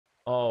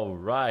All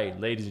right,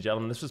 ladies and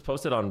gentlemen, this was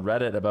posted on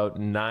Reddit about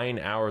 9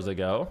 hours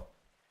ago,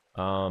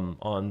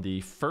 on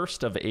the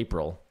 1st of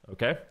April.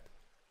 Okay,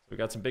 so we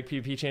got some big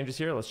PvP changes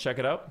here. Let's check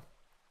it out.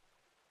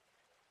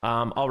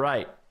 All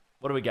right,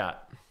 what do we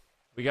got?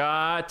 We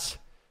got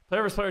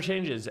player versus player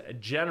changes.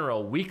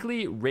 General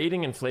weekly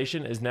rating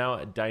inflation is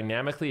now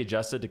dynamically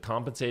adjusted to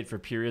compensate for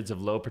periods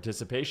of low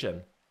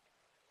participation.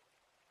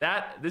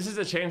 This is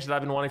a change that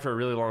I've been wanting for a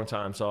really long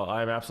time, so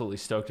I'm absolutely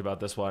stoked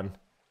about this one.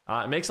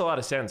 It makes a lot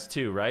of sense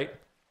too, right?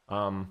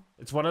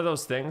 It's one of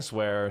those things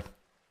where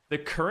the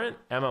current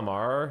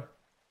MMR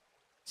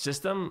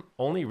system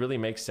only really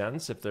makes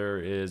sense if there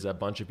is a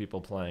bunch of people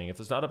playing. If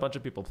there's not a bunch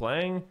of people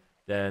playing,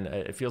 then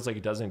it feels like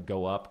it doesn't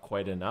go up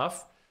quite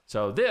enough.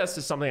 So this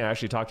is something I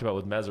actually talked about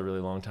with Mez a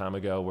really long time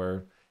ago,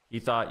 where he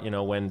thought,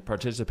 when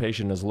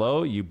participation is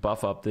low, you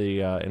buff up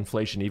the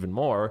inflation even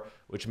more,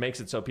 which makes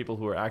it so people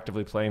who are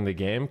actively playing the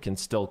game can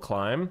still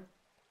climb.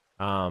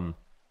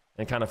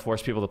 And kind of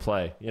force people to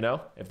play,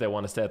 if they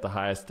want to stay at the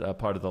highest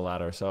part of the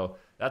ladder. So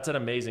that's an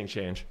amazing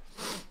change.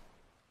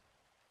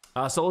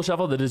 Solo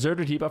Shuffle, the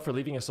deserter debuff for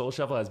leaving a Solo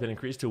Shuffle has been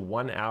increased to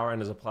 1 hour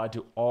and is applied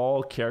to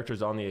all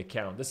characters on the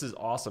account. This is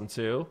awesome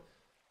too.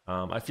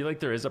 I feel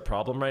like there is a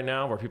problem right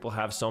now where people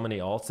have so many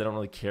alts, they don't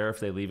really care if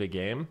they leave a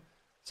game.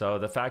 So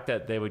the fact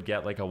that they would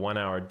get like a 1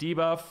 hour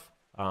debuff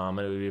and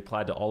it would be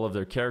applied to all of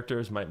their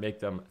characters might make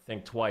them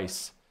think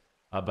twice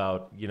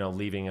about,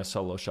 leaving a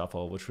Solo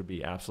Shuffle, which would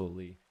be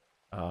absolutely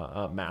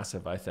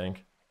massive, I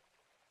think.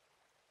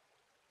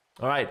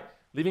 All right,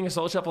 leaving a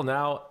Solo Shuffle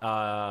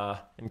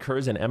now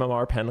incurs an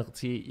MMR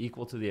penalty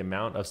equal to the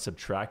amount of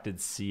subtracted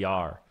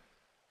CR.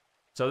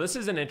 So this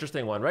is an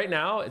interesting one. Right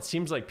now, it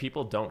seems like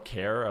people don't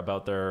care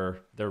about their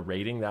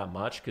rating that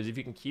much, because if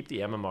you can keep the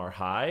MMR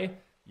high,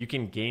 you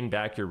can gain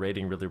back your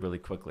rating really, really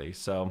quickly.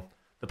 So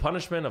the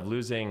punishment of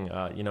losing,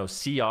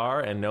 CR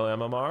and no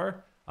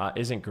MMR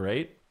isn't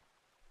great.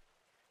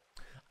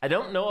 I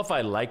don't know if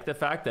I like the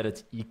fact that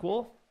it's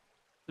equal,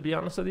 to be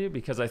honest with you,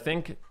 because I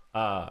think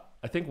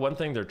one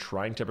thing they're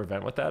trying to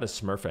prevent with that is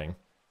smurfing.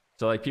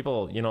 So like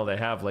people, they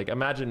have like,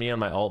 imagine me on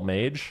my alt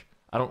mage.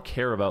 I don't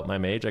care about my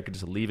mage. I could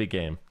just leave a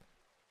game,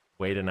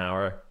 wait an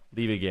hour,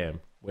 leave a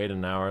game, wait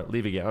an hour,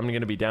 leave a game. I'm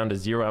going to be down to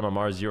 0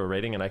 MMR, 0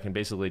 rating, and I can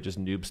basically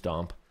just noob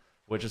stomp,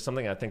 which is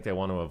something I think they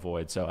want to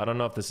avoid. So I don't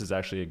know if this is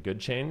actually a good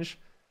change,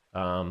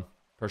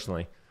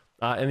 personally.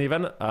 In the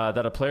event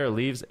that a player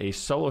leaves a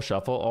Solo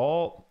Shuffle,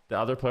 all the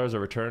other players are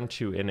returned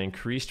to an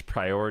increased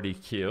priority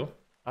queue.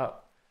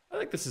 I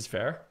think this is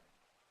fair.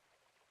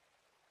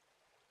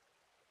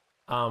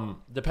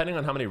 Depending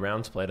on how many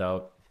rounds played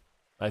out,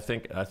 I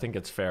think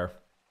it's fair.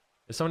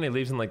 If somebody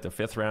leaves in like the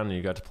 5th round and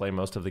you got to play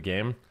most of the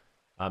game,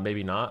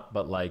 maybe not.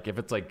 But like if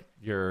it's like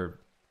your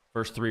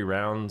first 3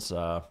 rounds,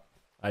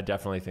 I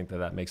definitely think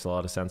that makes a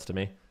lot of sense to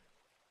me.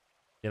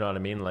 You know what I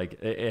mean?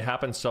 Like it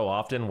happens so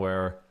often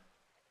where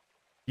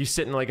you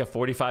sit in like a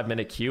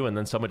 45-minute queue and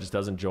then someone just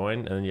doesn't join,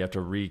 and then you have to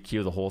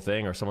re-queue the whole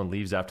thing, or someone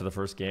leaves after the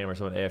first game, or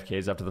someone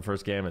AFKs after the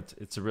first game.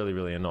 It's really,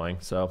 really annoying.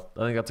 So I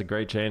think that's a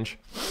great change.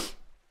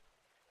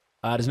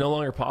 It is no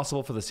longer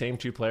possible for the same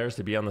 2 players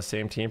to be on the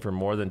same team for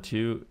more than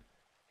 2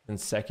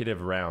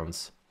 consecutive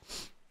rounds.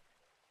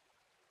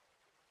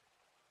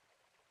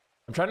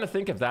 I'm trying to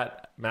think if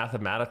that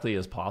mathematically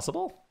is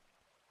possible.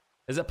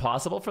 Is it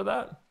possible for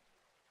that?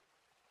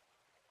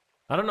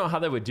 I don't know how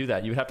they would do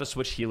that. You would have to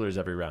switch healers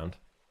every round.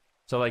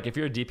 So like if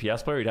you're a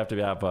DPS player, you'd have to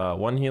have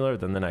one healer,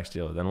 then the next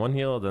healer, then one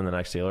healer, then the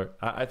next healer.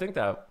 I think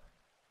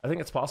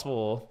it's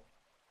possible.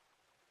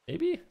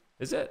 Maybe?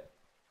 Is it?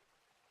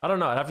 I don't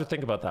know. I'd have to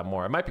think about that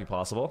more. It might be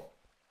possible.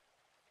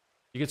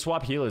 You could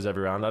swap healers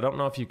every round. I don't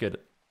know if you could.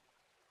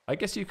 I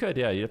guess you could,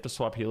 yeah. You have to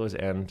swap healers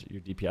and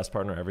your DPS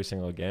partner every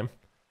single game.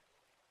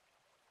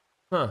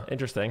 Huh,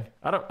 interesting.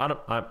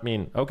 I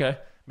mean, okay.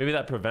 Maybe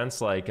that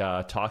prevents like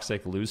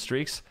toxic lose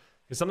streaks.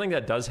 Because something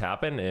that does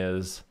happen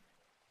is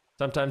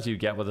sometimes you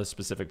get with a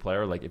specific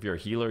player, like if you're a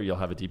healer, you'll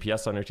have a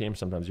DPS on your team.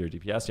 Sometimes you're a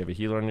DPS, you have a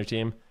healer on your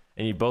team,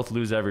 and you both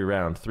lose every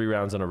round, 3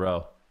 rounds in a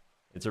row.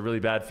 It's a really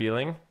bad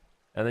feeling.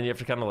 And then you have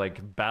to kind of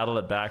like battle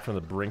it back from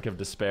the brink of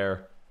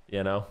despair,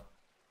 So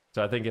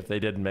I think if they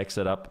did mix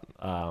it up,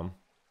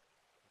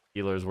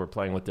 healers were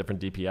playing with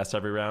different DPS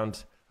every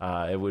round,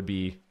 I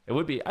think it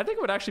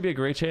would actually be a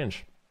great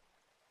change.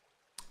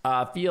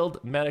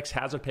 Field Medic's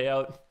hazard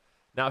payout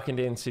now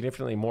contains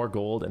significantly more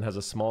gold and has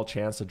a small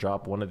chance to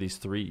drop one of these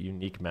 3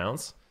 unique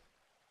mounts.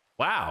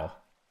 Wow.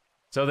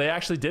 So they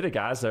actually did it,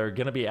 guys. They're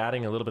going to be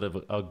adding a little bit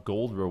of a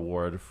gold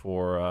reward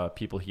for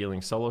people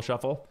healing Solo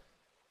Shuffle.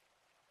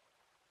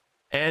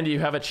 And you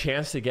have a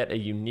chance to get a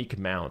unique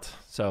mount.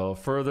 So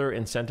further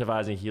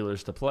incentivizing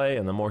healers to play,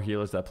 and the more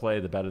healers that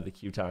play, the better the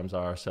queue times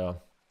are. So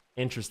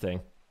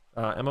interesting.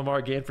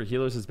 MMR gain for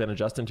healers has been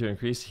adjusted to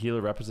increase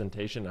healer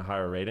representation at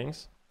higher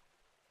ratings.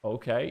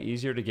 Okay,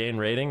 easier to gain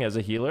rating as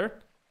a healer,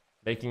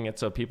 making it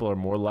so people are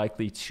more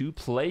likely to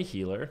play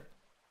healer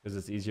because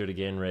it's easier to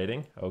gain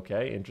rating.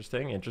 Okay,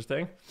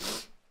 interesting.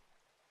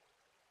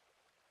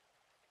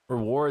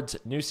 Rewards,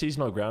 new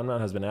seasonal ground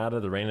mount has been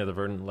added. The Reign of the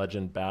Verdant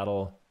Legend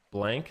Battle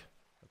blank.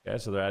 Okay,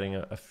 so they're adding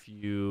a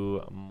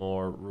few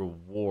more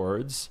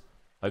rewards.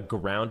 A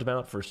ground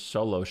mount for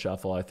solo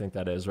shuffle, I think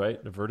that is,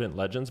 right? The Verdant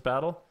Legends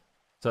battle.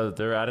 So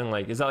they're adding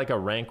like, is that like a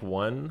rank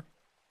 1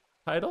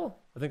 title?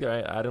 I think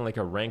they're adding like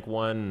a rank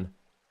 1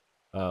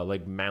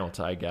 like mount,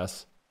 I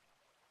guess.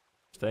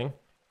 Thing.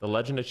 The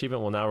legend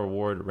achievement will now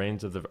reward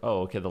reigns of the,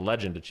 oh, okay, the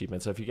legend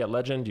achievement. So if you get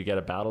legend, you get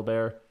a battle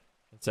bear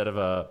instead of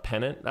a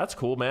pennant. That's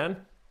cool, man.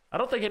 I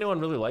don't think anyone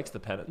really likes the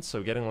pennants,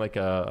 so getting like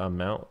a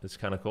mount is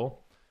kind of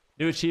cool.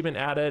 New achievement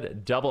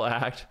added, double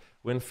act.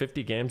 Win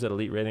 50 games at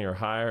elite rating or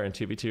higher in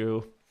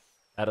 2v2.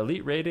 At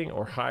elite rating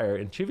or higher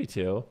in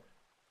 2v2,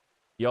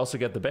 you also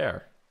get the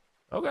bear.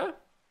 Okay.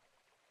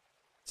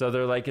 So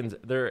they're like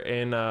they're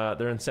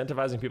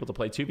incentivizing people to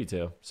play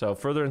 2v2. So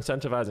further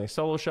incentivizing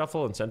solo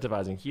shuffle,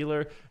 incentivizing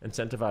healer,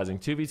 incentivizing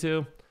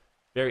 2v2.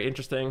 Very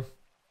interesting.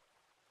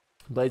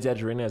 Blade's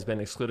Edge Arena has been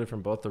excluded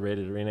from both the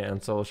rated arena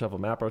and solo shuffle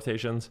map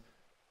rotations.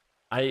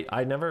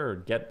 I never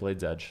get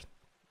Blade's Edge.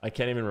 I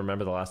can't even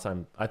remember the last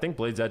time. I think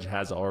Blade's Edge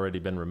has already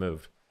been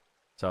removed.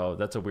 So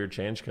that's a weird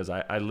change because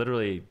I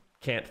literally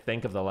can't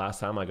think of the last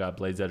time I got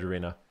Blade's Edge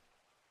Arena.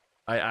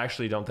 I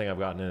actually don't think I've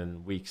gotten it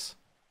in weeks.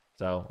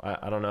 So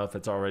I don't know if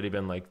it's already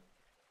been like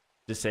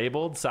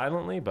disabled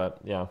silently, but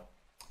yeah.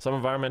 Some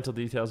environmental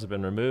details have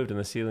been removed and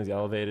the ceilings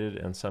elevated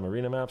and some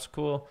arena maps.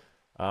 Cool.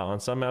 On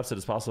some maps, it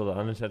is possible to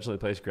unintentionally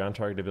place ground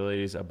target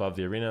abilities above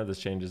the arena. This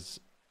change has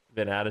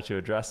been added to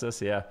address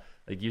this. Yeah,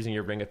 like using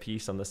your Ring of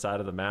Peace on the side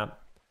of the map.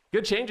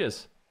 Good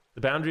changes.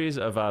 The boundaries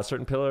of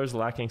certain pillars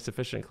lacking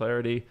sufficient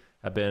clarity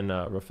have been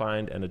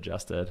refined and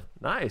adjusted.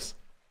 Nice.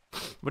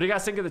 What do you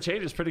guys think of the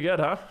changes? Pretty good,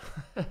 huh?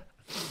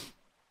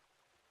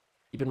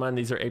 Keep in mind,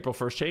 these are April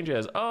 1st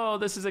changes. Oh,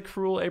 this is a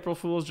cruel April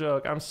Fool's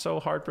joke. I'm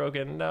so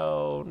heartbroken.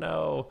 No,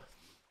 no.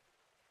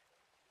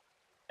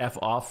 F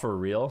off for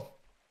real.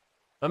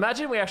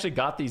 Imagine we actually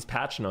got these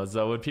patch notes,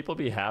 though. Would people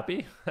be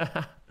happy?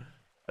 I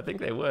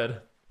think they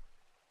would.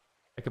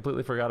 I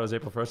completely forgot it was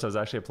April 1st. I was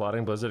actually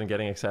applauding Blizzard and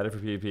getting excited for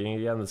PvPing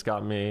again. This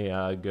got me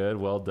good.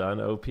 Well done,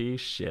 OP.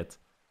 Shit.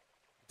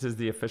 This is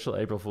the official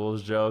April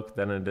Fool's joke.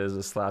 Then it is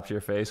a slap to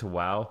your face.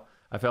 Wow.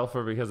 I fell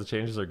for it because the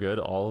changes are good.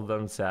 All of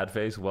them, sad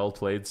face. Well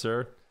played,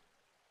 sir.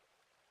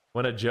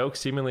 When a joke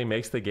seemingly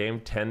makes the game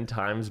 10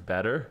 times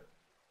better.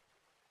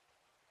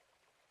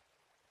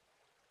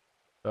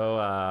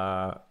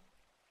 So,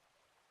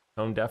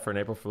 tone deaf for an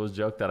April Fool's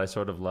joke that I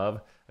sort of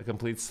love. A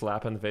complete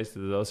slap in the face to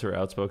those who are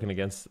outspoken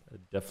against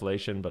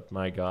deflation, but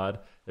my god,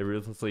 they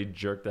ruthlessly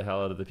jerked the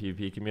hell out of the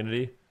PvP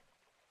community.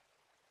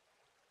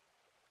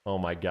 Oh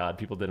my god,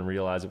 people didn't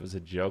realize it was a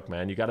joke,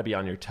 man. You gotta be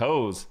on your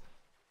toes.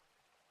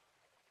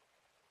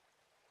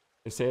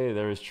 They say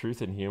there is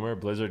truth in humor.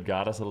 Blizzard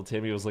got us. Little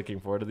Timmy was looking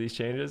forward to these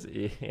changes.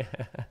 Yeah.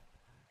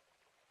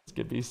 This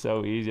could be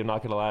so easy. I'm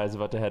not gonna lie, I was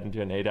about to head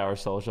into an 8-hour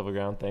solo shovel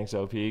ground. Thanks,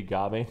 OP.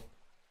 Got me.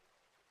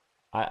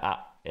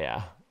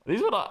 Yeah.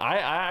 These would I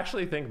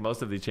actually think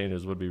most of these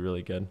changes would be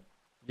really good.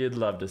 You'd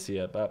love to see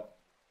it, but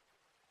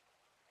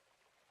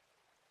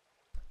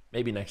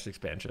maybe next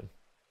expansion.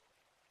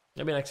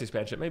 Maybe next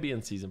expansion. Maybe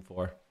in season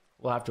 4.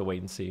 We'll have to wait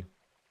and see.